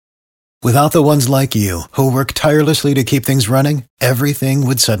Without the ones like you, who work tirelessly to keep things running, everything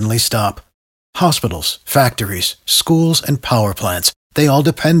would suddenly stop. Hospitals, factories, schools, and power plants, they all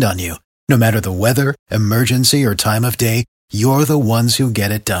depend on you. No matter the weather, emergency, or time of day, you're the ones who get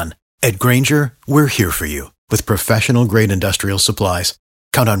it done. At Grainger, we're here for you with professional-grade industrial supplies.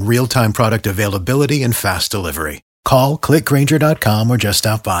 Count on real-time product availability and fast delivery. Call, clickgrainger.com, or just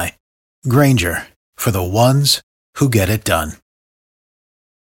stop by. Grainger, for the ones who get it done.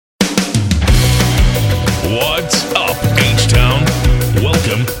 What's up, H-Town?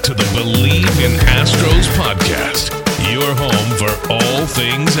 Welcome to the Believe in Astros podcast, your home for all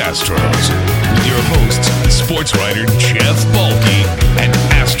things Astros. With your hosts, sports writer Jeff Balke and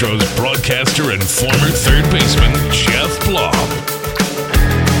Astros broadcaster and former third baseman Jeff Blum.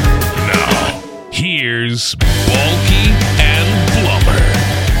 Now, here's Balke and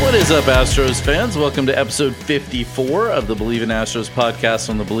Blummer. What is up, Astros fans? Welcome to episode 54 of the Believe in Astros podcast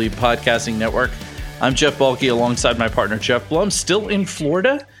on the Believe Podcasting Network. I'm Jeff Balke alongside my partner Jeff Blum, still in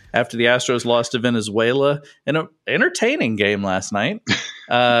Florida after the Astros lost to Venezuela in an entertaining game last night.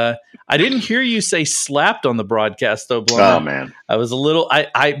 I didn't hear you say slapped on the broadcast, though, Blum. Oh, man. I was a little,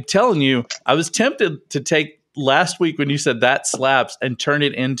 I'm telling you, I was tempted to take last week when you said that slaps and turn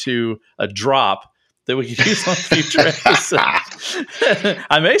it into a drop that we could use on future episodes.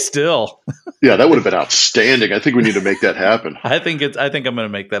 I may still. Yeah, that would have been outstanding. I think we need to make that happen. I think I'm going to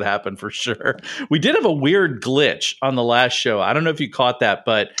make that happen for sure. We did have a weird glitch on the last show. I don't know if you caught that,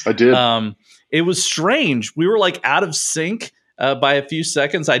 but I did. It was strange. We were like out of sync by a few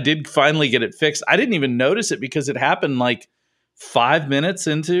seconds. I did finally get it fixed. I didn't even notice it because it happened like 5 minutes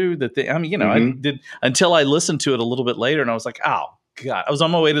into the thing. I mean, I did until I listened to it a little bit later, and I was like, oh God, I was on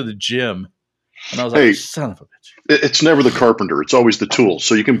my way to the gym. And I was like, son of a bitch. It's never the carpenter. It's always the tool.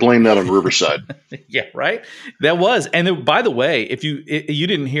 So you can blame that on Riverside. Yeah, right? That was. And then, by the way, if you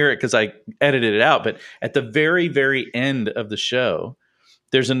didn't hear it because I edited it out, but at the very, very end of the show,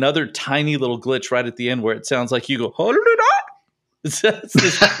 there's another tiny little glitch right at the end where it sounds like you go, hold it up. It's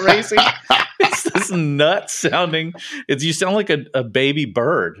this crazy, it's this nut sounding. You sound like a baby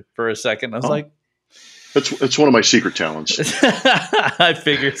bird for a second. I was like, It's one of my secret talents. I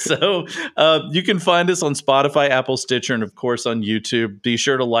figured so. You can find us on Spotify, Apple, Stitcher, and of course on YouTube. Be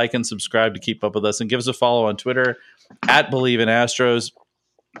sure to like and subscribe to keep up with us, and give us a follow on Twitter at Believe in Astros.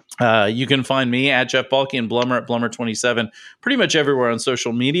 You can find me at Jeff Balke and Blummer at Blummer27, pretty much everywhere on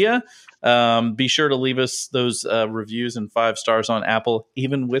social media. Be sure to leave us those reviews and 5 stars on Apple,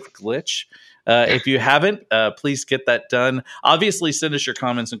 even with glitch. If you haven't, please get that done. Obviously, send us your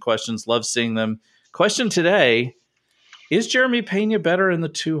comments and questions. Love seeing them. Question today: is Jeremy Peña better in the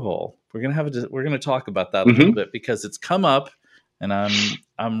 2-hole? We're gonna talk about that a little bit because it's come up, and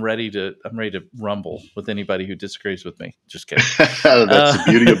I'm ready to rumble with anybody who disagrees with me. Just kidding. That's the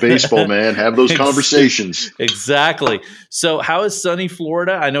beauty of baseball, man. Have those conversations. Exactly. So, how is sunny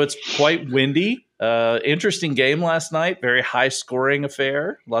Florida? I know it's quite windy. Interesting game last night. Very high scoring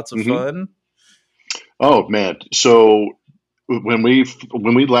affair. Lots of fun. Oh man! So. When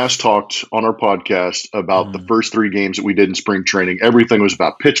we last talked on our podcast about the first 3 games that we did in spring training, everything was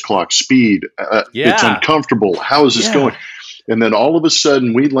about pitch clock, speed. It's uncomfortable. How is this going? And then all of a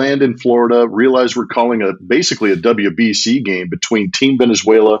sudden we land in Florida, realize we're calling basically a WBC game between Team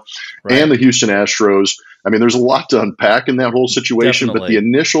Venezuela and the Houston Astros. I mean, there's a lot to unpack in that whole situation, but the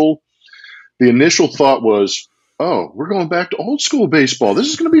initial thought was, oh, we're going back to old school baseball. This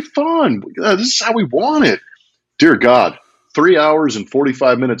is going to be fun. This is how we want it. Dear God. 3 hours and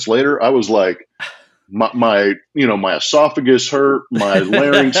 45 minutes later, I was like, my esophagus hurt, my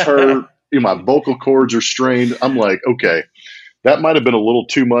larynx hurt, my vocal cords are strained. I'm like, okay, that might have been a little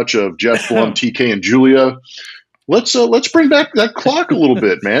too much of Jeff Blum, TK, and Julia. Let's bring back that clock a little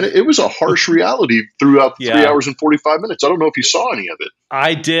bit, man. It was a harsh reality throughout 3 hours and 45 minutes. I don't know if you saw any of it.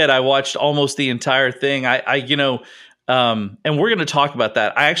 I did. I watched almost the entire thing. And we're going to talk about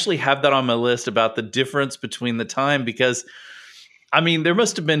that. I actually have that on my list about the difference between the time because, I mean, there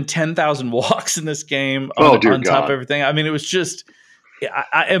must have been 10,000 walks in this game on top of everything. I mean, it was just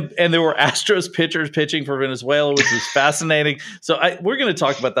and there were Astros pitchers pitching for Venezuela, which was fascinating. So we're going to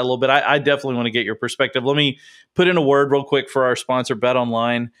talk about that a little bit. I definitely want to get your perspective. Let me put in a word real quick for our sponsor, Bet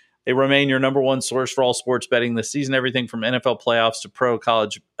Online. They remain your number one source for all sports betting this season, everything from NFL playoffs to pro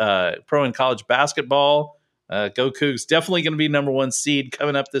and college basketball. Go Cougs. Definitely going to be number one seed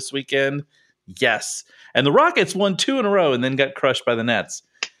coming up this weekend. Yes. And the Rockets won 2 in a row and then got crushed by the Nets.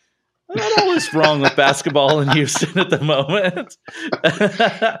 Not always wrong with basketball in Houston at the moment.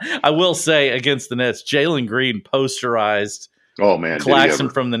 I will say against the Nets, Jalen Green posterized Oh man, Claxton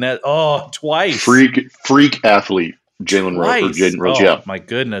from the net. Oh, twice. Freak athlete. Jaden Rose. Oh, Yeah. my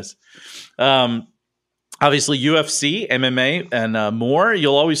goodness. Obviously, UFC, MMA, and more.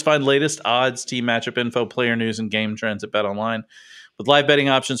 You'll always find latest odds, team matchup info, player news, and game trends at BetOnline. With live betting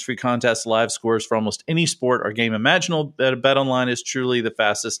options, free contests, live scores for almost any sport or game imaginable, BetOnline is truly the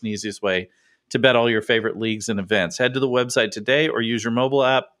fastest and easiest way to bet all your favorite leagues and events. Head to the website today or use your mobile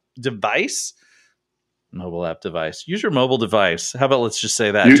app device. Use your mobile device. How about let's just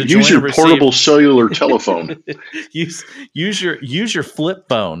say that? Use your portable cellular telephone. use your flip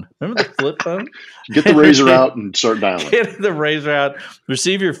phone. Remember the flip phone? Get the razor out and start dialing. Get the razor out.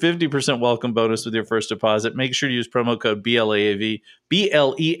 Receive your 50% welcome bonus with your first deposit. Make sure to use promo code BLEAV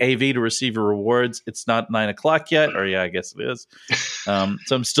to receive your rewards. It's not 9 o'clock yet, or yeah, I guess it is. So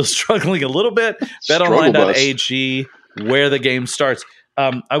I'm still struggling a little bit. BetOnline.ag, where the game starts.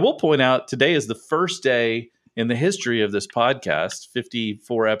 I will point out today is the first day in the history of this podcast,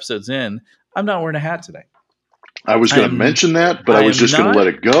 54 episodes in, I'm not wearing a hat today. I was going to mention that, but I was just going to let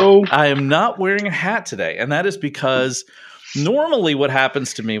it go. I am not wearing a hat today. And that is because normally what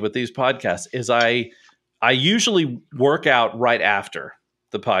happens to me with these podcasts is I usually work out right after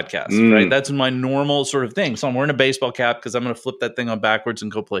the podcast, right? That's my normal sort of thing. So I'm wearing a baseball cap because I'm going to flip that thing on backwards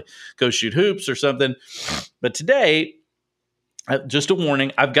and go shoot hoops or something. But today, just a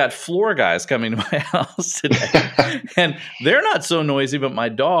warning, I've got floor guys coming to my house today. And they're not so noisy, but my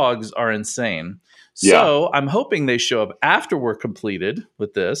dogs are insane. So I'm hoping they show up after we're completed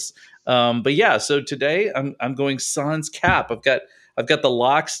with this. But yeah, so today I'm going sans cap. I've got the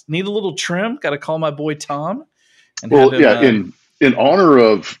locks, need a little trim. Got to call my boy Tom. And in honor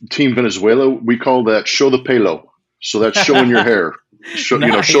of Team Venezuela, we call that show the pelo. So that's showing your hair. Show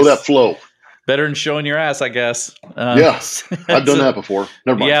that flow. Better than showing your ass, I guess. I've done that before.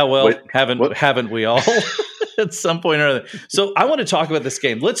 Never mind. Yeah, well, haven't we all at some point or other? So I want to talk about this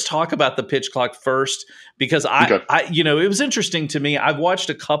game. Let's talk about the pitch clock first, because it was interesting to me. I've watched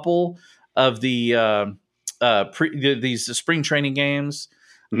a couple of these spring training games,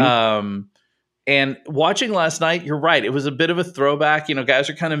 and watching last night. You're right; it was a bit of a throwback. Guys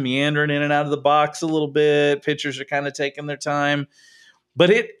are kind of meandering in and out of the box a little bit. Pitchers are kind of taking their time. But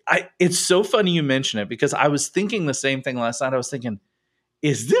it's so funny you mention it, because I was thinking the same thing last night. I was thinking,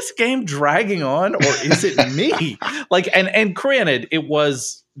 is this game dragging on, or is it me? And granted, it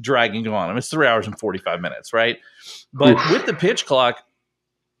was dragging on. I mean, it's 3 hours and 45 minutes, right? But with the pitch clock,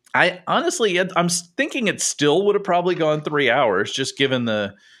 I'm thinking it still would have probably gone 3 hours, just given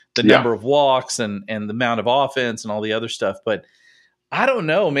the number of walks and the amount of offense and all the other stuff. But I don't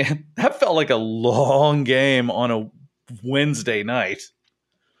know, man. That felt like a long game on a Wednesday night.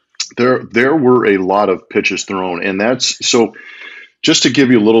 There were a lot of pitches thrown, and that's so. Just to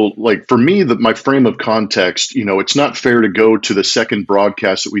give you a little, for me, my frame of context, it's not fair to go to the second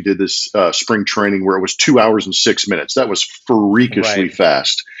broadcast that we did this spring training where it was 2 hours and 6 minutes. That was freakishly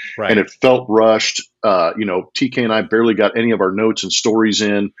fast, and it felt rushed. TK and I barely got any of our notes and stories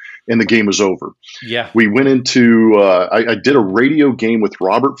in, and the game was over. Yeah, we went into. I did a radio game with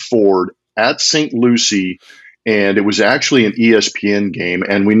Robert Ford at St. Lucie. And it was actually an ESPN game.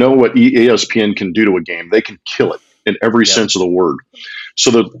 And we know what ESPN can do to a game. They can kill it in every sense of the word. So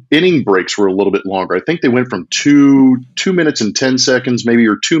the inning breaks were a little bit longer. I think they went from 2 minutes and 10 seconds, maybe,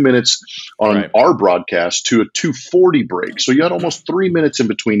 or 2 minutes on our broadcast to a 2:40 break. So you had almost 3 minutes in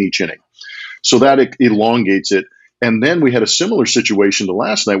between each inning. So that elongates it. And then we had a similar situation to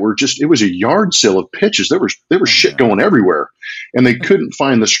last night where it was a yard sale of pitches. There was shit going everywhere. And they couldn't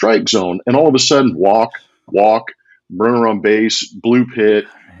find the strike zone. And all of a sudden, walk, runner on base, blue pit,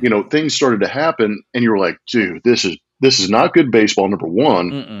 things started to happen, and you were like, dude, this is not good baseball, number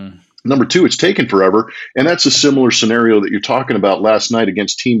one. Number two, it's taken forever. And that's a similar scenario that you're talking about last night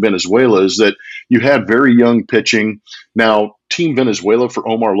against Team Venezuela, is that you had very young pitching. Now, Team Venezuela for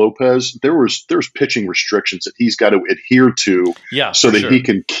Omar Lopez, there's pitching restrictions that he's got to adhere to so that he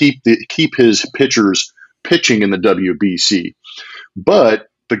can keep his pitchers pitching in the WBC. But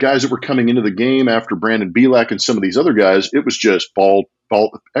the guys that were coming into the game after Brandon Bielak and some of these other guys, it was just ball.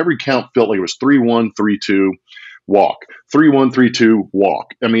 Every count felt like it was 3-1, 3-2, walk. 3-1, 3-2,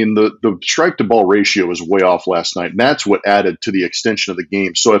 walk. I mean, the strike to ball ratio was way off last night, and that's what added to the extension of the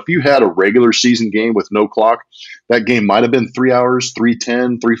game. So if you had a regular season game with no clock, that game might have been 3 hours,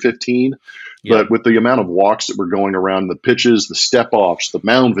 3:10, 3:15. But with the amount of walks that were going around, the pitches, the step-offs, the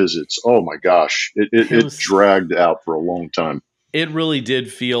mound visits, oh my gosh, it dragged out for a long time. It really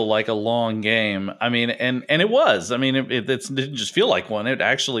did feel like a long game. I mean, and it was. I mean, it didn't just feel like one. It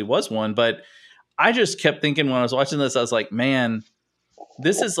actually was one. But I just kept thinking when I was watching this, I was like, man,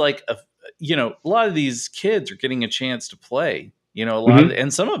 this is like a lot of these kids are getting a chance to play You know, a lot of,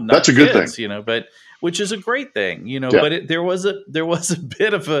 and some of them not That's a good kids, thing. you know, but which is a great thing, you know. Yeah. But there was a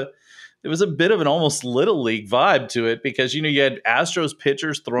bit of an almost little league vibe to it, because you know you had Astros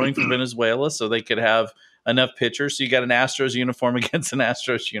pitchers throwing for Venezuela so they could have enough pitchers. So you got an Astros uniform against an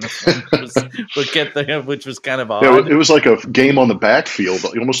Astros uniform, which was kind of odd. Yeah, it was like a game on the backfield,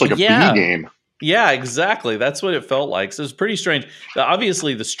 almost like a B game. Yeah, exactly. That's what it felt like. So it was pretty strange.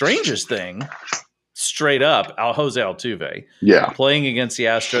 Obviously, the strangest thing, straight up, Jose Altuve, playing against the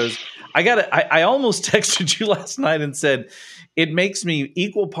Astros. I almost texted you last night and said it makes me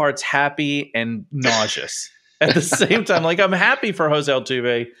equal parts happy and nauseous at the same time. Like, I'm happy for Jose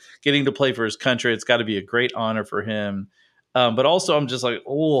Altuve getting to play for his country. It's got to be a great honor for him. But also, I'm just like,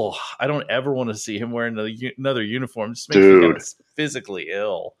 oh, I don't ever want to see him wearing another uniform. It just makes me kind of physically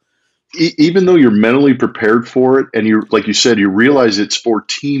ill. Even though you're mentally prepared for it, and you, like you said, you realize it's for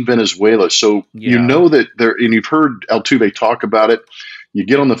Team Venezuela, so you know that there. And you've heard Altuve talk about it. You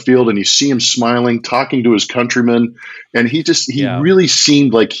get on the field and you see him smiling, talking to his countrymen, and he really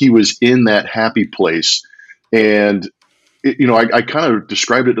seemed like he was in that happy place. And I kind of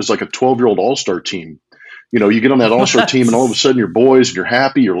described it as like a 12-year-old all-star team. You know, you get on that all-star team and all of a sudden you're boys and you're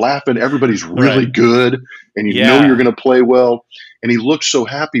happy, you're laughing, everybody's really good, and you know you're going to play well. And he looked so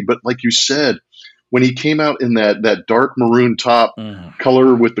happy. But like you said, when he came out in that dark maroon top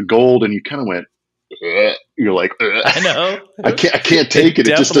color with the gold, and you kind of went, you're like, I know. I can't take it.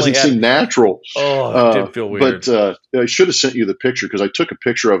 It just doesn't seem natural. Oh, it did feel weird. But I should have sent you the picture, because I took a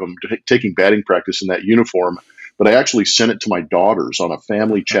picture of him taking batting practice in that uniform. But I actually sent it to my daughters on a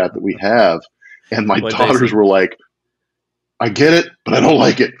family chat that we have. And my daughters were like, I get it, but I don't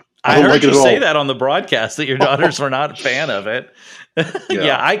like it. I heard you say that on the broadcast, that your daughters were not a fan of it.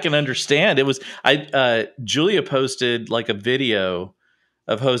 Yeah, I can understand. It was Julia posted like a video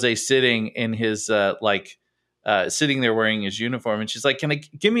of Jose sitting in his sitting there wearing his uniform, and she's like,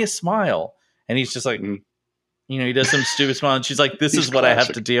 give me a smile? And he's just like, he does some stupid smile, and she's like, this is what classic. I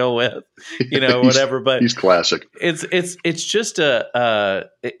have to deal with, whatever. But he's classic. It's just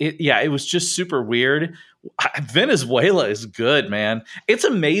it was just super weird. Venezuela is good, man. It's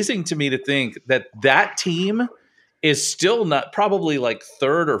amazing to me to think that team is still not, probably like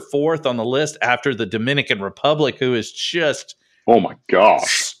third or fourth on the list after the Dominican Republic, who is just, oh my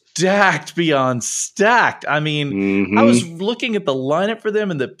gosh, stacked beyond stacked. I mean, I was looking at the lineup for them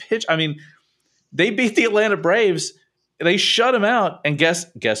and the pitch. I mean, they beat the Atlanta Braves. They shut them out. And guess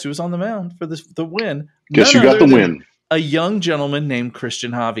who was on the mound for the win? Guess who got the win? A young gentleman named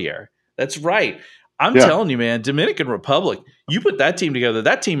Christian Javier. That's right. I'm telling you, man, Dominican Republic, you put that team together,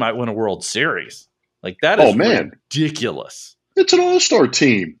 that team might win a World Series. Like, that is ridiculous. It's an all-star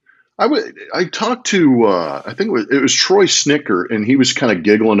team. I talked to, I think it was Troy Snicker, and he was kind of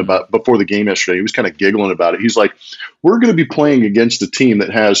giggling about, before the game yesterday, he was kind of giggling about it. He's like, we're going to be playing against a team that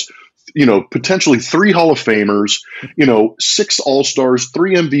has, potentially 3 Hall of Famers, 6 All-Stars,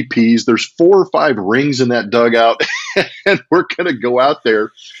 3 MVPs. There's 4 or 5 rings in that dugout, and we're going to go out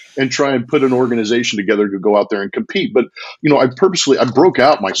there and try and put an organization together to go out there and compete. But, I broke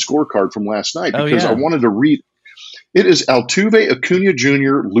out my scorecard from last night because I wanted to read. It is Altuve, Acuna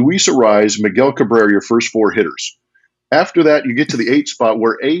Jr., Luis Arraez, Miguel Cabrera, your first 4 hitters. After that, you get to the 8th spot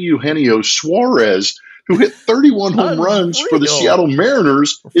where Eugenio Suarez, who hit 31 home runs for the Seattle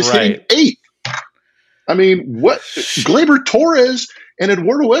Mariners, is hitting 8th. I mean, what? Gleyber Torres and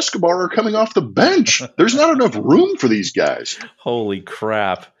Eduardo Escobar are coming off the bench. There's not enough room for these guys. Holy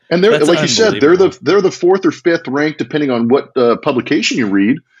crap. And they're, like you said, they're the 4th or 5th ranked, depending on what publication you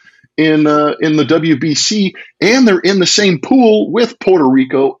read, in the WBC, and they're in the same pool with Puerto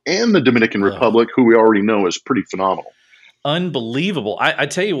Rico and the Dominican Republic, who we already know is pretty phenomenal. Unbelievable. I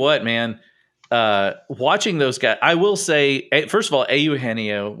tell you what, man, watching those guys, I will say, first of all,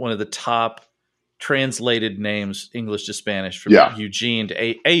 Eugenio, one of the top translated names, English to Spanish, from Eugene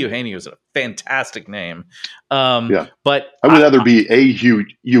to Eugenio is a fantastic name. But I would rather be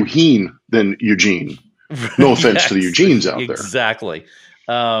Eugene than Eugene. No offense to the Eugenes out there. Exactly.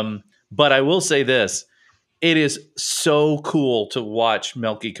 But I will say this. It is so cool to watch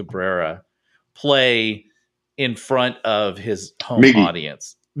Melky Cabrera play in front of his home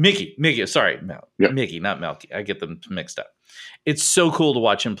audience. Mickey, sorry. Mickey, not Melky. I get them mixed up. It's so cool to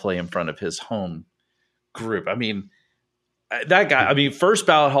watch him play in front of his home group. I mean, that guy, first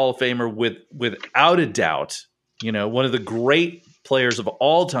ballot Hall of Famer without a doubt, one of the great players of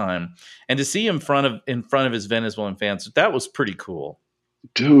all time. And to see him in front of his Venezuelan fans, that was pretty cool.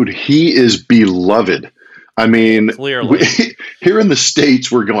 Dude, he is beloved. I mean, clearly. Here in the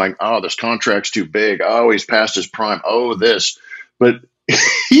States, we're going, oh, this contract's too big. Oh, he's past his prime. Oh, this. But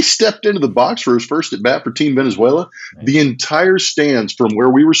he stepped into the box for his first at bat for Team Venezuela. Right. The entire stands from where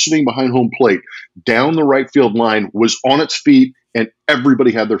we were sitting behind home plate down the right field line was on its feet, and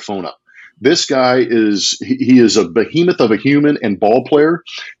everybody had their phone up. This guy he is a behemoth of a human and ball player.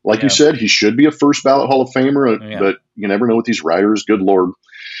 Like you said, he should be a first ballot Hall of Famer, but you never know with these writers. Good Lord.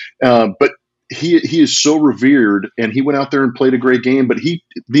 But he is so revered, and he went out there and played a great game. But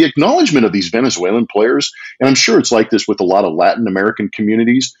the acknowledgement of these Venezuelan players, and I'm sure it's like this with a lot of Latin American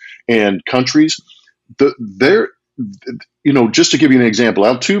communities and countries. Just to give you an example,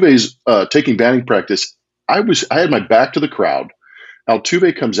 Altuve's taking batting practice. I had my back to the crowd.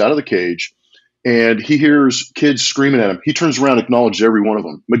 Altuve comes out of the cage, and he hears kids screaming at him. He turns around, acknowledges every one of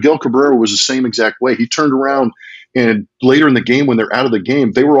them. Miguel Cabrera was the same exact way. He turned around. And later in the game, when they're out of the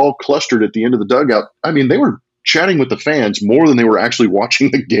game, they were all clustered at the end of the dugout. I mean, they were chatting with the fans more than they were actually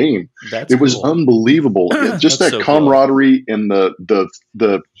watching the game. It was unbelievable. Just that so camaraderie cool. And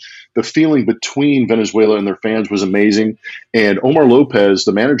the feeling between Venezuela and their fans was amazing. And Omar Lopez,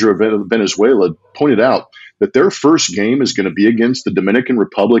 the manager of Venezuela, pointed out that their first game is going to be against the Dominican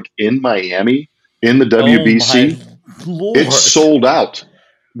Republic in Miami in the WBC. It's sold out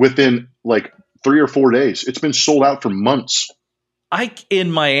within 3 or 4 days. It's been sold out for months.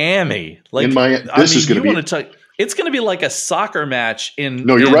 In Miami, this is going to be. It's going to be like a soccer match in.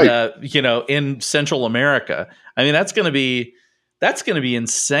 No, you're right. In Central America. I mean, that's going to be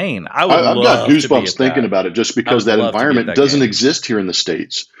insane. I've got goosebumps thinking about it, just because that environment doesn't exist here in the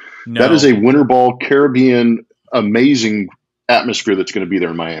States. No. That is a winter ball Caribbean amazing atmosphere that's going to be there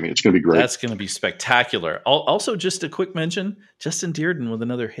in Miami. It's going to be great. That's going to be spectacular. Also, just a quick mention: Justin Dearden with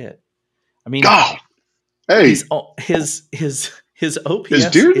another hit. I mean, hey, his OPS. Is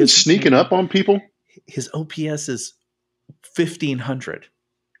Dearden sneaking up on people? His OPS is 1,500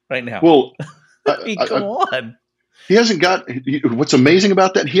 right now. Well, come on. He hasn't got. What's amazing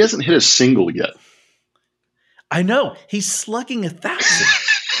about that? He hasn't hit a single yet. I know he's slugging 1,000.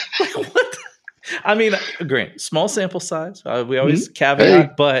 What? I mean, great small sample size. We always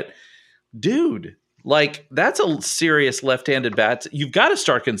caveat, but dude. That's a serious left-handed bat. You've got to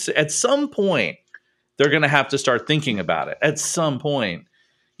start at some point. They're going to have to start thinking about it. At some point,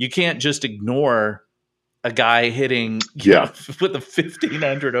 you can't just ignore a guy hitting with a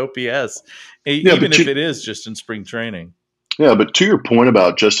 1,500 OPS, even if it is just in spring training. Yeah, but to your point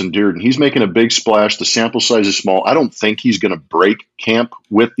about Justin Dearden, he's making a big splash. The sample size is small. I don't think he's going to break camp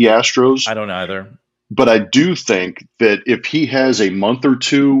with the Astros. I don't either. But I do think that if he has a month or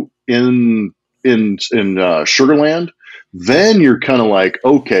two in Sugarland, then you're kind of like,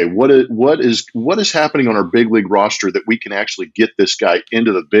 okay, what is happening on our big league roster that we can actually get this guy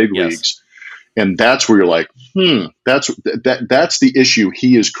into the big leagues? And that's where you're like, that's the issue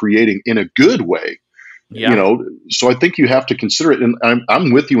he is creating in a good way. Yeah. So I think you have to consider it. And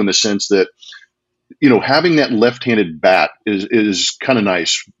I'm with you in the sense that, having that left-handed bat is kind of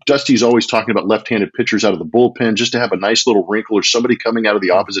nice. Dusty's always talking about left-handed pitchers out of the bullpen, just to have a nice little wrinkle or somebody coming out of the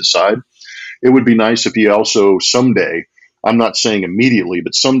opposite side. It would be nice if he also someday, I'm not saying immediately,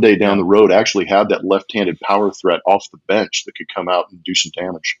 but someday down the road actually had that left-handed power threat off the bench that could come out and do some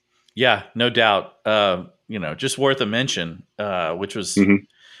damage. Yeah, no doubt. Just worth a mention, which was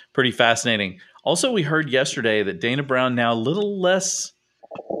pretty fascinating. Also, we heard yesterday that Dana Brown now a little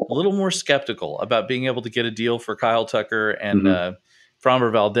more skeptical about being able to get a deal for Kyle Tucker and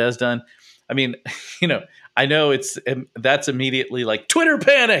Framber Valdez done. I mean, I know that's immediately like Twitter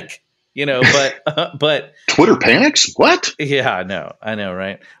panic. But Twitter panics? What? Yeah, I know,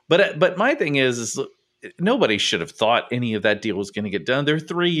 right? But my thing is nobody should have thought any of that deal was going to get done. They're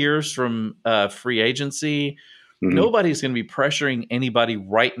 3 years from free agency. Nobody's going to be pressuring anybody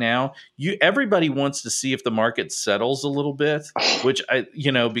right now. Everybody wants to see if the market settles a little bit, which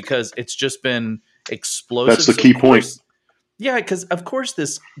because it's just been explosive. That's the key point. Yeah, because of course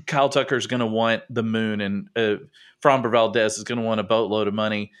this Kyle Tucker is going to want the moon, and Framber Valdez is going to want a boatload of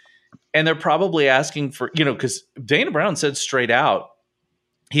money. And they're probably asking for, because Dana Brown said straight out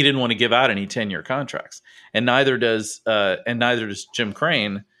he didn't want to give out any 10-year contracts, and neither does Jim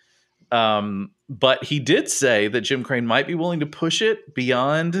Crane. But he did say that Jim Crane might be willing to push it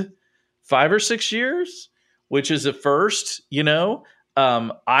beyond 5 or 6 years, which is a first. It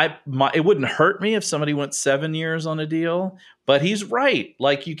wouldn't hurt me if somebody went 7 years on a deal, but he's right.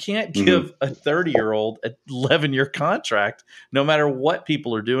 You can't give a 30-year-old an 11-year contract, no matter what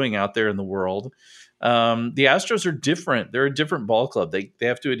people are doing out there in the world. The Astros are different. They're a different ball club. They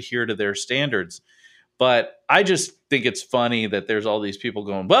have to adhere to their standards. But I just think it's funny that there's all these people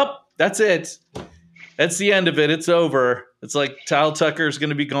going, well, that's it. That's the end of it. It's over. It's like Kyle Tucker's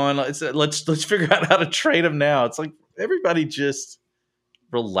going to be gone. Let's figure out how to trade him now. It's like everybody just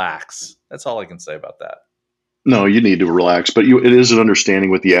relax. That's all I can say about that. No, you need to relax, but it is an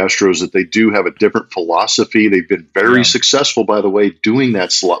understanding with the Astros that they do have a different philosophy. They've been very successful, by the way, doing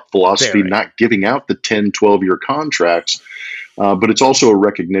that philosophy, not giving out the 10, 12-year contracts. But it's also a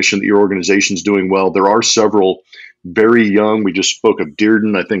recognition that your organization's doing well. There are several very young. We just spoke of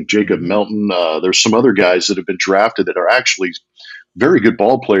Dearden. I think Jacob Melton. There's some other guys that have been drafted that are actually very good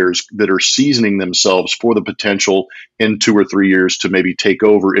ball players that are seasoning themselves for the potential in 2 or 3 years to maybe take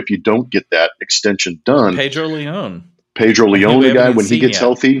over if you don't get that extension done. Pedro Leon, the guy, when he gets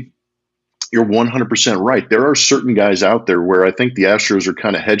healthy, you're 100% right. There are certain guys out there where I think the Astros are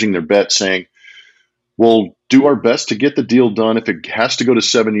kind of hedging their bet, saying, we'll do our best to get the deal done. If it has to go to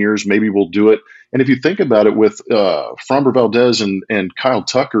 7 years, maybe we'll do it. And if you think about it with Framber Valdez and Kyle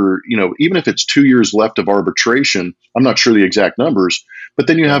Tucker, even if it's 2 years left of arbitration, I'm not sure the exact numbers, but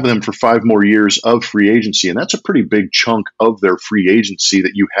then you have them for 5 more years of free agency. And that's a pretty big chunk of their free agency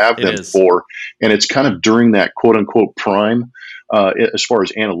that you have them for. And it's kind of during that quote unquote prime, as far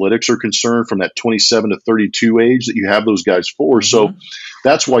as analytics are concerned, from that 27 to 32 age that you have those guys for. So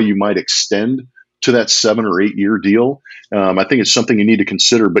that's why you might extend to that 7 or 8 year deal. I think it's something you need to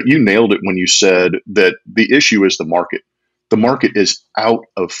consider, but you nailed it when you said that the issue is the market. The market is out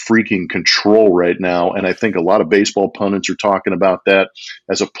of freaking control right now. And I think a lot of baseball pundits are talking about that.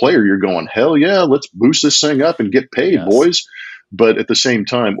 As a player, you're going, hell yeah, let's boost this thing up and get paid, boys. But at the same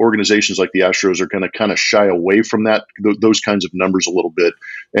time, organizations like the Astros are going to kind of shy away from that, those kinds of numbers a little bit,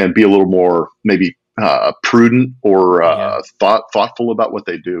 and be a little more maybe prudent or thoughtful about what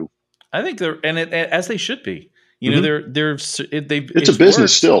they do. I think they're, as they should be. It's a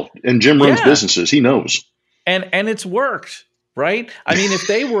business still, and Jim runs businesses. He knows, and it's worked, right? I mean, if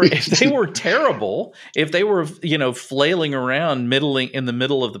they were terrible, if they were flailing around in the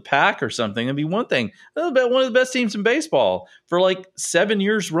middle of the pack or something, it'd be one thing. They're one of the best teams in baseball for like 7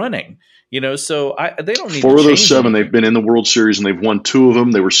 years running. So they don't need 4 of those 7. They've been in the World Series and they've won 2 of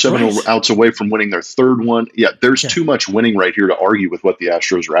them. They were 7 outs away from winning their 3rd one. Yeah, there's too much winning right here to argue with what the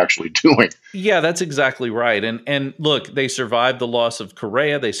Astros are actually doing. Yeah, that's exactly right. And look, they survived the loss of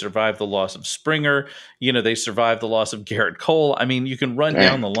Correa. They survived the loss of Springer. They survived the loss of Garrett Cole. I mean, you can run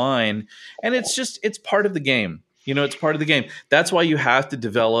down the line, and it's part of the game. It's part of the game. That's why you have to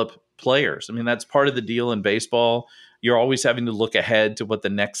develop players. I mean, that's part of the deal in baseball. You're always having to look ahead to what the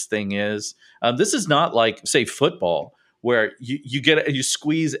next thing is. This is not like, say, football, where you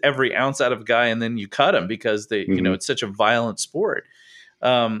squeeze every ounce out of a guy and then you cut him because it's such a violent sport.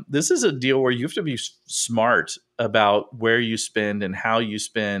 This is a deal where you have to be smart about where you spend and how you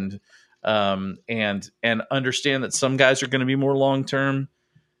spend, and understand that some guys are going to be more long-term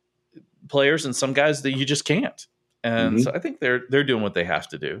players and some guys that you just can't. And so I think they're doing what they have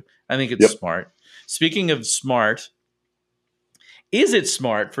to do. I think it's smart. Speaking of smart, is it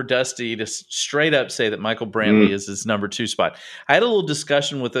smart for Dusty to straight up say that Michael Brantley is his number 2 spot? I had a little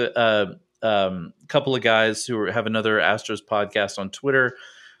discussion with a couple of guys who have another Astros podcast on Twitter.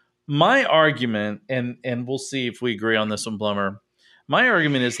 My argument, and we'll see if we agree on this one, Blummer. My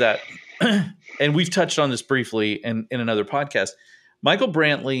argument is that, and we've touched on this briefly in another podcast, Michael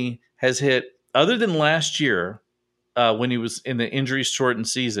Brantley has hit, other than last year, when he was in the injury-shortened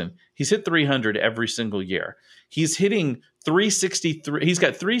season, he's hit 300 every single year. He's hitting 363. He's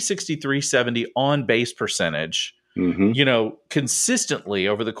got 363.70 on base percentage, consistently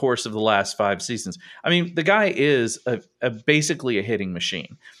over the course of the last 5 seasons. I mean, the guy is basically a hitting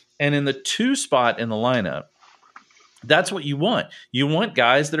machine. And in the 2 spot in the lineup, that's what you want. You want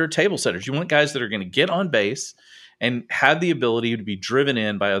guys that are table setters. You want guys that are going to get on base and have the ability to be driven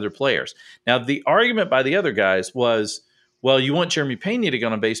in by other players. Now, the argument by the other guys was, well, you want Jeremy Peña to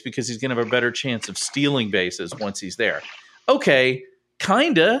get on base because he's going to have a better chance of stealing bases once he's there. Okay,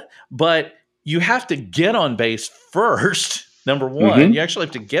 kinda, but you have to get on base first, number one. You actually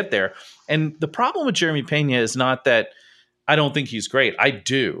have to get there. And the problem with Jeremy Peña is not that I don't think he's great. I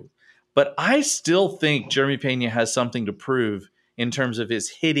do. But I still think Jeremy Peña has something to prove in terms of his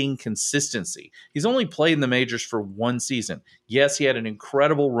hitting consistency. He's only played in the majors for 1 season. Yes, he had an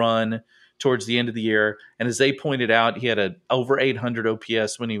incredible run towards the end of the year. And as they pointed out, he had an over 800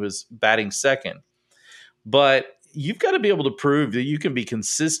 OPS when he was batting second. But you've got to be able to prove that you can be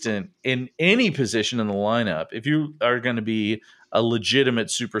consistent in any position in the lineup if you are going to be a legitimate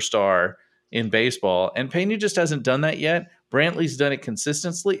superstar in baseball. And Peña just hasn't done that yet. Brantley's done it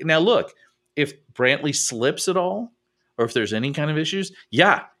consistently. Now, look, if Brantley slips at all, or if there's any kind of issues, you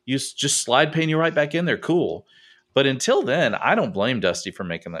just slide Peña right back in there. Cool. But until then, I don't blame Dusty for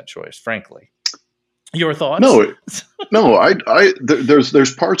making that choice, frankly. Your thoughts?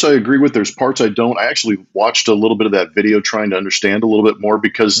 There's parts I agree with. There's parts I don't. I actually watched a little bit of that video trying to understand a little bit more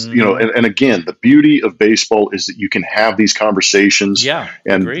because, and again, the beauty of baseball is that you can have these conversations. Yeah.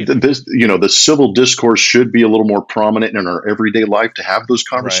 And the civil discourse should be a little more prominent in our everyday life to have those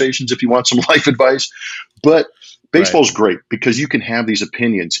conversations if you want some life advice. But baseball's great because you can have these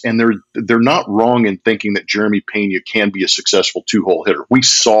opinions, and they're not wrong in thinking that Jeremy Peña can be a successful 2-hole hitter. We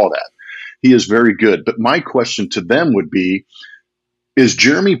saw that. He is very good. But my question to them would be, is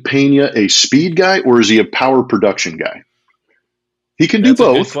Jeremy Peña a speed guy or is he a power production guy? He can do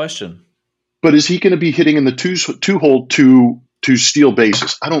both. That's a good question. But is he going to be hitting in the two-hole to steal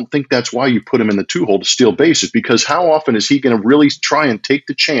bases? I don't think that's why you put him in the 2-hole to steal bases, because how often is he going to really try and take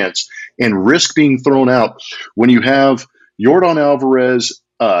the chance and risk being thrown out when you have Yordan Alvarez,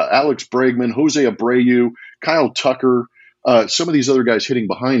 Alex Bregman, Jose Abreu, Kyle Tucker, some of these other guys hitting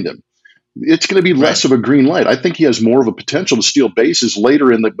behind him? It's going to be less of a green light. I think he has more of a potential to steal bases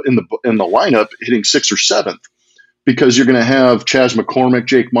later in the lineup, hitting 6th or 7th, because you're going to have Chas McCormick,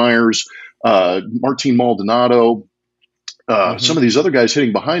 Jake Myers, Martin Maldonado, some of these other guys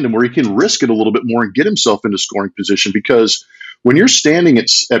hitting behind him, where he can risk it a little bit more and get himself into scoring position. Because when you're standing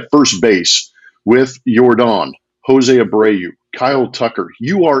at first base with Yordan, Jose Abreu, Kyle Tucker,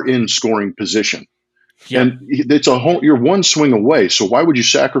 you are in scoring position. Yep. And it's you're one swing away. So why would you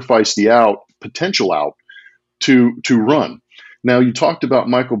sacrifice the potential out to run? Now, you talked about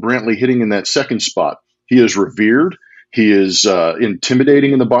Michael Brantley hitting in that second spot. He is revered. He is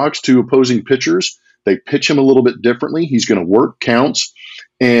intimidating in the box to opposing pitchers. They pitch him a little bit differently. He's going to work counts,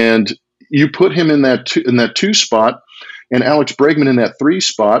 and you put him in that 2 spot, and Alex Bregman in that 3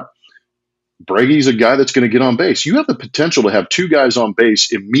 spot. Breggy's a guy that's going to get on base. You have the potential to have 2 guys on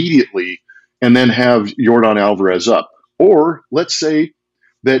base immediately, and then have Yordan Alvarez up. Or let's say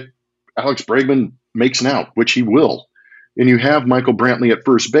that Alex Bregman makes an out, which he will, and you have Michael Brantley at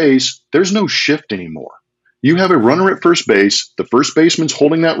first base. There's no shift anymore. You have a runner at first base, the first baseman's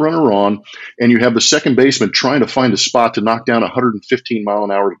holding that runner on, and you have the second baseman trying to find a spot to knock down a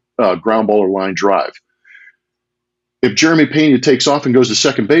 115-mile-an-hour ground ball or line drive. If Jeremy Peña takes off and goes to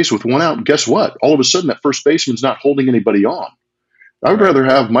second base with 1 out, guess what? All of a sudden, that first baseman's not holding anybody on. I would rather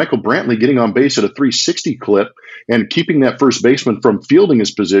have Michael Brantley getting on base at a 360 clip and keeping that first baseman from fielding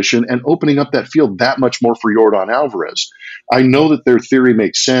his position and opening up that field that much more for Yordan Alvarez. I know that their theory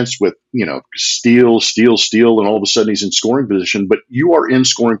makes sense with, steal, and all of a sudden he's in scoring position, but you are in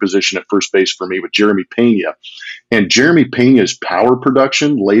scoring position at first base for me with Jeremy Peña. And Jeremy Peña's power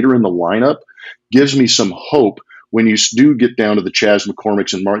production later in the lineup gives me some hope when you do get down to the Chas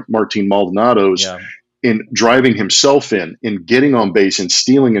McCormicks and Martin Maldonados. Yeah. In driving himself in getting on base and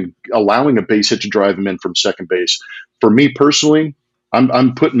stealing and allowing a base hit to drive him in from second base. For me personally,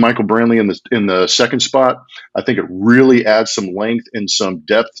 I'm putting Michael Brantley in the second spot. I think it really adds some length and some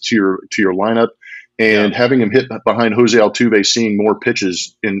depth to your lineup, and having him hit behind Jose Altuve, seeing more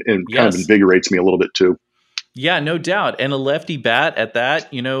pitches and kind of invigorates me a little bit too. Yeah, no doubt. And a lefty bat at that,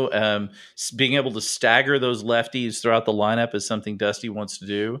 being able to stagger those lefties throughout the lineup is something Dusty wants to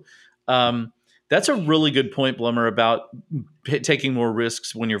do. That's a really good point, Blummer, about taking more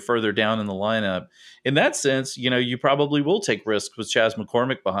risks when you're further down in the lineup. In that sense, you probably will take risks with Chas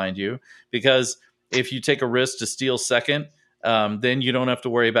McCormick behind you, because if you take a risk to steal second, then you don't have to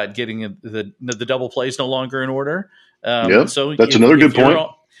worry about getting the double plays no longer in order. So that's another good point.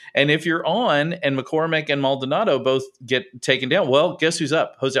 And if you're on and McCormick and Maldonado both get taken down, well, guess who's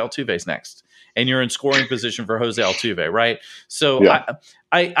up? Jose Altuve's next. And you're in scoring position for Jose Altuve, right? So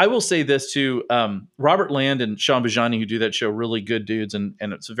I will say this too. Robert Land and Sean Bajani, who do that show, really good dudes, and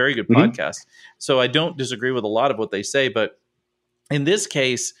it's a very good podcast. So I don't disagree with a lot of what they say. But in this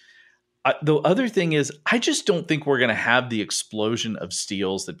case, the other thing is, I just don't think we're going to have the explosion of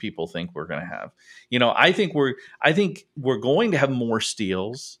steals that people think we're going to have. I think we're going to have more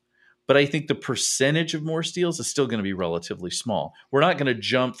steals, but I think the percentage of more steals is still going to be relatively small. We're not going to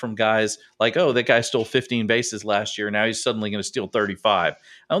jump from guys like, oh, that guy stole 15 bases last year, now he's suddenly going to steal 35.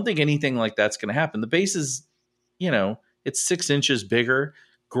 I don't think anything like that's going to happen. The base is, it's 6 inches bigger.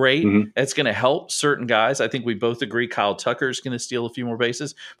 Great. It's going to help certain guys. I think we both agree Kyle Tucker is going to steal a few more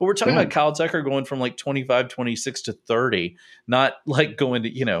bases. But we're talking about Kyle Tucker going from like 25, 26 to 30, not like going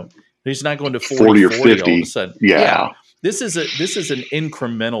to, he's not going to 40 or 50 all of a sudden. Yeah. This is an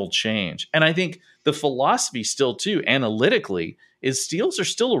incremental change. And I think the philosophy still too, analytically, is steals are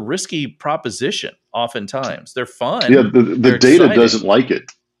still a risky proposition. Oftentimes they're fun. Yeah. The data doesn't like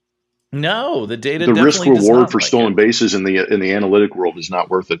it. No, the data. The risk reward for stolen bases in the analytic world is not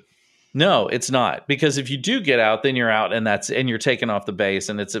worth it. No, it's not, because if you do get out, then you're out, and you're taken off the base,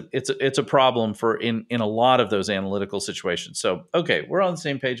 and it's a problem for in a lot of those analytical situations. So okay, we're on the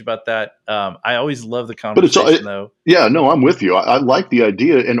same page about that. I always love the But conversation though. yeah, no, I'm with you. I like the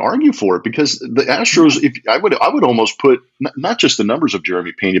idea and argue for it, because the Astros, if I would almost put not just the numbers of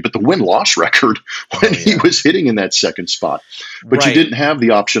Jeremy Peña, but the win-loss record when he was hitting in that second spot. But you didn't have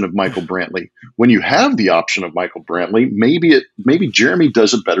the option of Michael Brantley. When you have the option of Michael Brantley, maybe Jeremy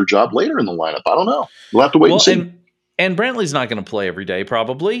does a better job later in the lineup. I don't know. We'll have to wait and see. And Brantley's not going to play every day,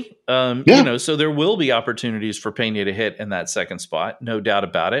 probably. So there will be opportunities for Peña to hit in that second spot, no doubt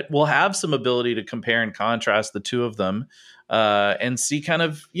about it. We'll have some ability to compare and contrast the two of them and see kind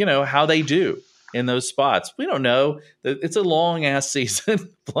of, how they do in those spots. We don't know. It's a long-ass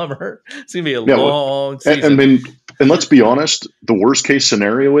season, Plummer. It's going to be a long season. And let's be honest, the worst-case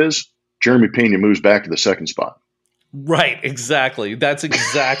scenario is Jeremy Peña moves back to the second spot. Right, exactly. That's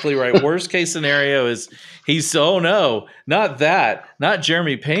exactly right. Worst case scenario is not Jeremy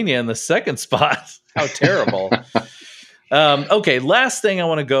Peña in the second spot. How terrible. Okay, last thing I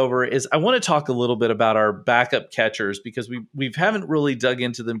want to go over is I want to talk a little bit about our backup catchers, because we haven't really dug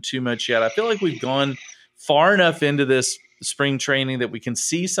into them too much yet. I feel like we've gone far enough into this spring training that we can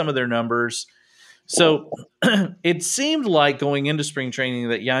see some of their numbers. So it seemed like going into spring training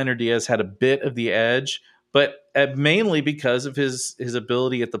that Yainer Diaz had a bit of the edge, but mainly because of his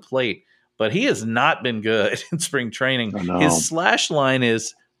ability at the plate. But he has not been good in spring training. His slash line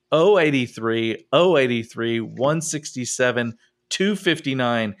is 083, 083, 167,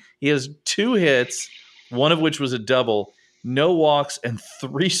 259. He has 2 hits, one of which was a double, no walks, and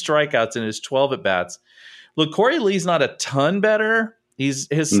 3 strikeouts in his 12 at-bats. Look, Corey Lee's not a ton better. His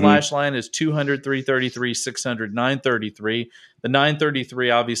slash line is 200, 333, 600, 933. The 933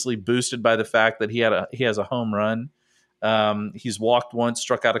 obviously boosted by the fact that he has a home run. He's walked once,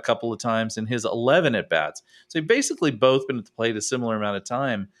 struck out a couple of times in his 11 at bats. So they've basically both been at the plate a similar amount of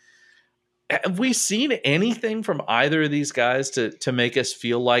time. Have we seen anything from either of these guys to make us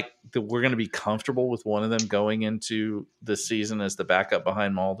feel like that we're going to be comfortable with one of them going into the season as the backup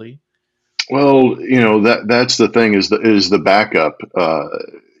behind Maldi? Well, that's the thing is the backup.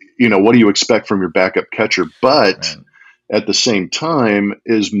 What do you expect from your backup catcher? But at the same time,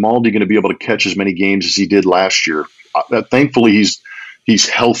 is Maldi going to be able to catch as many games as he did last year? Thankfully, he's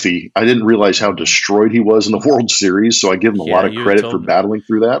healthy. I didn't realize how destroyed he was in the World Series, so I give him a lot of credit for battling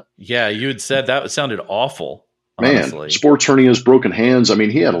through that. Yeah, you had said that sounded awful. Honestly. Man, sports hernias, broken hands. I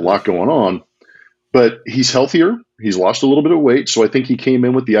mean, he had a lot going on, but he's healthier. He's lost a little bit of weight, so I think he came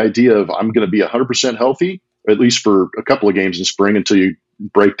in with the idea of I'm going to be 100% healthy, at least for a couple of games in spring until you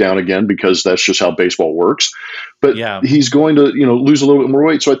break down again, because that's just how baseball works. But he's going to, lose a little bit more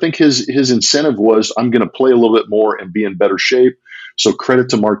weight. So I think his incentive was I'm going to play a little bit more and be in better shape. So credit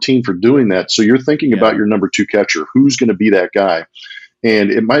to Martin for doing that. So you're thinking about your number 2 catcher. Who's going to be that guy?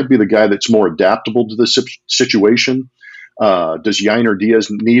 And it might be the guy that's more adaptable to the situation. Does Yainer Diaz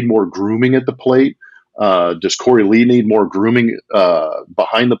need more grooming at the plate? Does Corey Lee need more grooming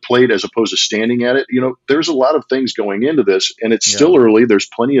behind the plate as opposed to standing at it? There's a lot of things going into this, and it's still early. There's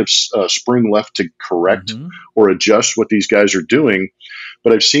plenty of spring left to correct or adjust what these guys are doing.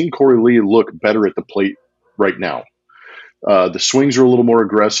 But I've seen Corey Lee look better at the plate right now. The swings are a little more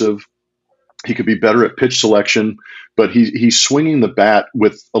aggressive. He could be better at pitch selection, but he's swinging the bat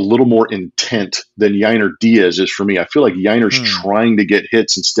with a little more intent than Yainer Diaz is for me. I feel like Yainer's trying to get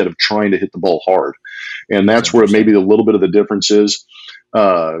hits instead of trying to hit the ball hard. And that's where maybe a little bit of the difference is.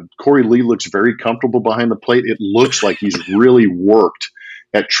 Corey Lee looks very comfortable behind the plate. It looks like he's really worked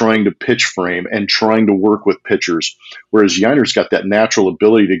at trying to pitch frame and trying to work with pitchers, whereas Yainer's got that natural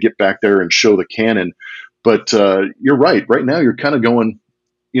ability to get back there and show the cannon. But you're right. Right now you're kind of going,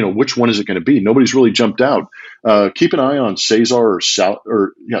 which one is it going to be? Nobody's really jumped out. Keep an eye on Cesar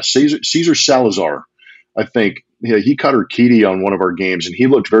Salazar. I think he caught Urquidy on one of our games, and he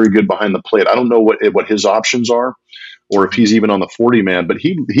looked very good behind the plate. I don't know what his options are, or if he's even on the 40-man, but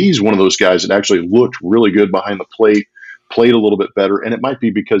he's one of those guys that actually looked really good behind the plate, played a little bit better, and it might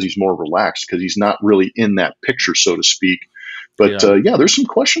be because he's more relaxed because he's not really in that picture, so to speak. But there's some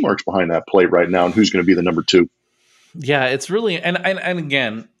question marks behind that plate right now, and who's going to be the number 2. Yeah, it's really and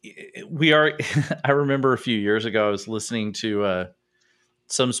again, I remember a few years ago I was listening to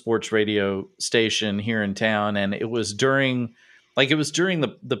some sports radio station here in town, and it was during the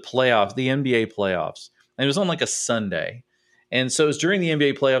playoffs, the NBA playoffs, and it was on like a Sunday, and so it was during the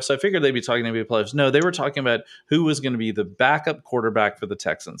NBA playoffs. So I figured they'd be talking NBA playoffs. No, they were talking about who was going to be the backup quarterback for the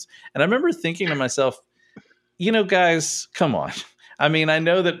Texans, and I remember thinking to myself, guys, come on. I mean, I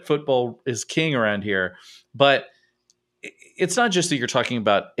know that football is king around here, but it's not just that you're talking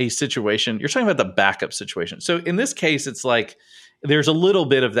about a situation, you're talking about the backup situation. So in this case, it's like there's a little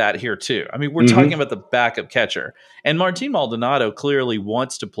bit of that here too. I mean, we're talking about the backup catcher, and Martin Maldonado clearly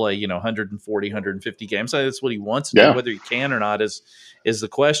wants to play, 140, 150 games. So that's what he wants to do. Whether he can or not is the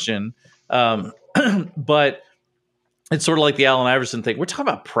question. But it's sort of like the Allen Iverson thing. We're talking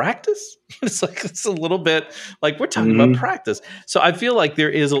about practice. It's a little bit like we're talking about practice. So I feel like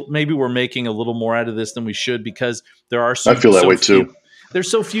maybe we're making a little more out of this than we should, because there are I feel that way too. There's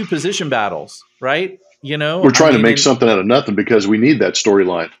so few position battles, right? We're trying to make something out of nothing because we need that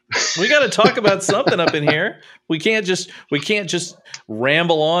storyline. We got to talk about something up in here. We can't just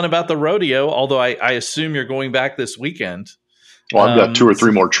ramble on about the rodeo. Although I assume you're going back this weekend. Well, I've got 2 or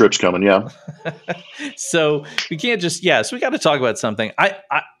 3 more trips coming. Yeah. So we can't just, so we got to talk about something.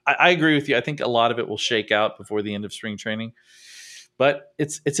 I agree with you. I think a lot of it will shake out before the end of spring training, but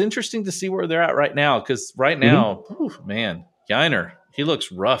it's interesting to see where they're at right now. Cause right now, man, Yiner, he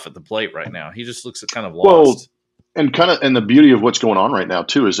looks rough at the plate right now. He just looks kind of lost. Well, and the beauty of what's going on right now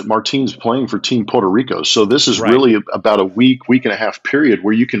too, is that Martin's playing for Team Puerto Rico. So this is really about a week and a half period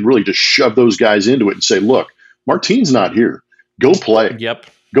where you can really just shove those guys into it and say, look, Martin's not here. Go play. Yep.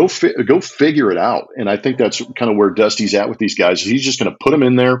 Go figure it out. And I think that's kind of where Dusty's at with these guys. He's just going to put them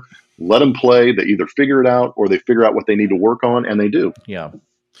in there, let them play. They either figure it out or they figure out what they need to work on, and they do. Yeah.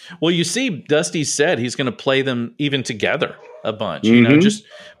 Well, you see, Dusty said he's going to play them even together a bunch. Just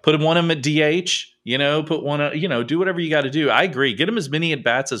put one of them at DH. Put one. Do whatever you got to do. I agree. Get them as many at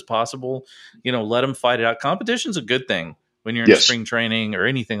bats as possible. Let them fight it out. Competition's a good thing when you're in spring training or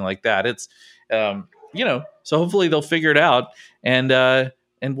anything like that. It's so hopefully they'll figure it out, and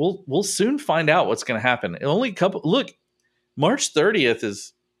we'll soon find out what's going to happen. March 30th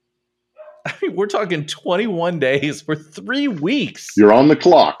is, we're talking 21 days. We're 3 weeks. You're on the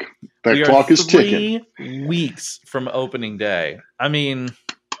clock. That clock is ticking. 3 weeks from opening day. I mean,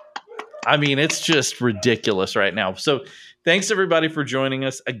 it's just ridiculous right now. So thanks everybody for joining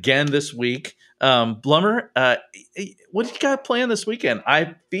us again this week. Blummer, what do you got planned this weekend?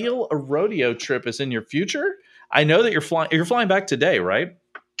 I feel a rodeo trip is in your future. I know that you're flying back today, right?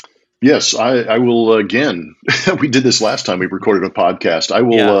 Yes, I will again. We did this last time we recorded a podcast. I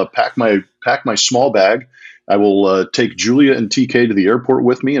will pack my small bag. I will take Julia and TK to the airport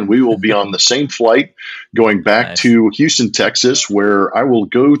with me, and we will be on the same flight going back to Houston, Texas, where I will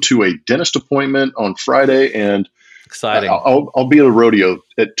go to a dentist appointment on Friday, and exciting. I'll be at a rodeo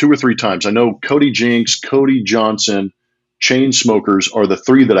at 2 or 3 times. I know Cody Jinks, Cody Johnson, Chain Smokers are the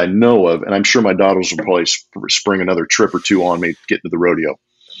 3 that I know of, and I'm sure my daughters will probably spring another trip or 2 on me getting to the rodeo.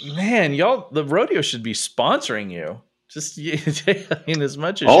 Man, the rodeo should be sponsoring you. Just, as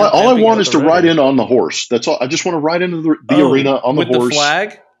much as all I want is to ride in on the horse. That's all. I just want to ride into the arena on the horse. With the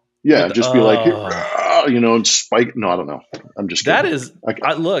flag? Yeah, just be like, and spike. No, I don't know. I'm just kidding. That is,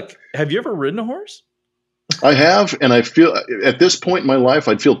 look, have you ever ridden a horse? I have, and I feel at this point in my life,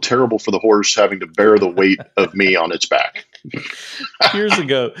 I'd feel terrible for the horse having to bear the weight of me on its back. Years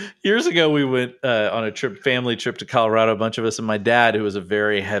ago, we went on a family trip to Colorado. A bunch of us, and my dad, who was a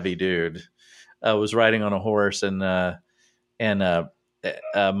very heavy dude, was riding on a horse, and my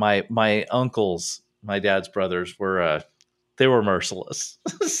uncles, my dad's brothers, were merciless.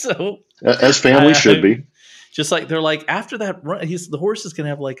 So as family should be. Just like they're like, after that run, the horse is gonna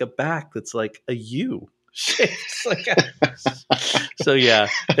have like a back that's like a U. So yeah,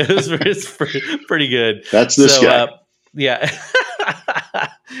 it's pretty good. That's this guy. Yeah.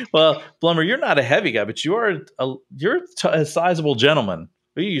 Well, Blummer, you're not a heavy guy, but you're a sizable gentleman.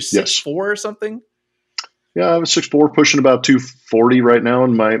 Are you 6'4" or something? Yeah, I'm 6'4", pushing about 240 right now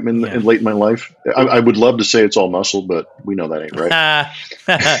in late in my life. I would love to say it's all muscle, but we know that ain't right.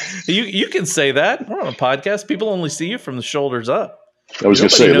 You can say that. We're on a podcast. People only see you from the shoulders up. I was going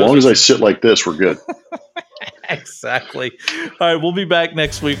to say, as long as I sit like this, we're good. Exactly. All right, we'll be back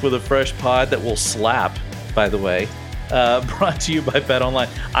next week with a fresh pod that will slap, by the way. Brought to you by BetOnline.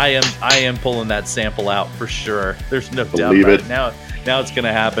 I am pulling that sample out for sure. There's no doubt about it. Now it's going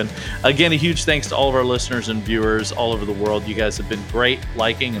to happen. Again, a huge thanks to all of our listeners and viewers all over the world. You guys have been great,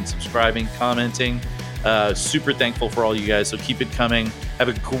 liking and subscribing, commenting. Super thankful for all you guys. So keep it coming. Have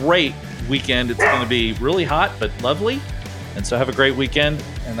a great weekend. It's going to be really hot, but lovely. And so have a great weekend.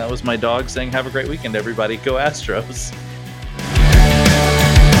 And that was my dog saying, have a great weekend, everybody. Go Astros.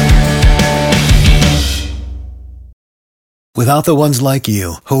 Without the ones like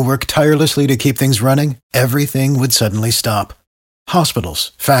you, who work tirelessly to keep things running, everything would suddenly stop.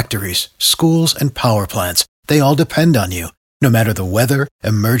 Hospitals, factories, schools, and power plants, they all depend on you. No matter the weather,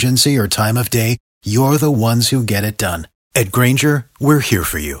 emergency, or time of day, you're the ones who get it done. At Grainger, we're here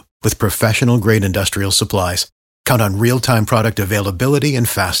for you with professional-grade industrial supplies. Count on real-time product availability and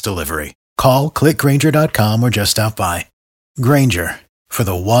fast delivery. Call, click Grainger.com, or just stop by. Grainger, for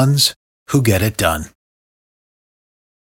the ones who get it done.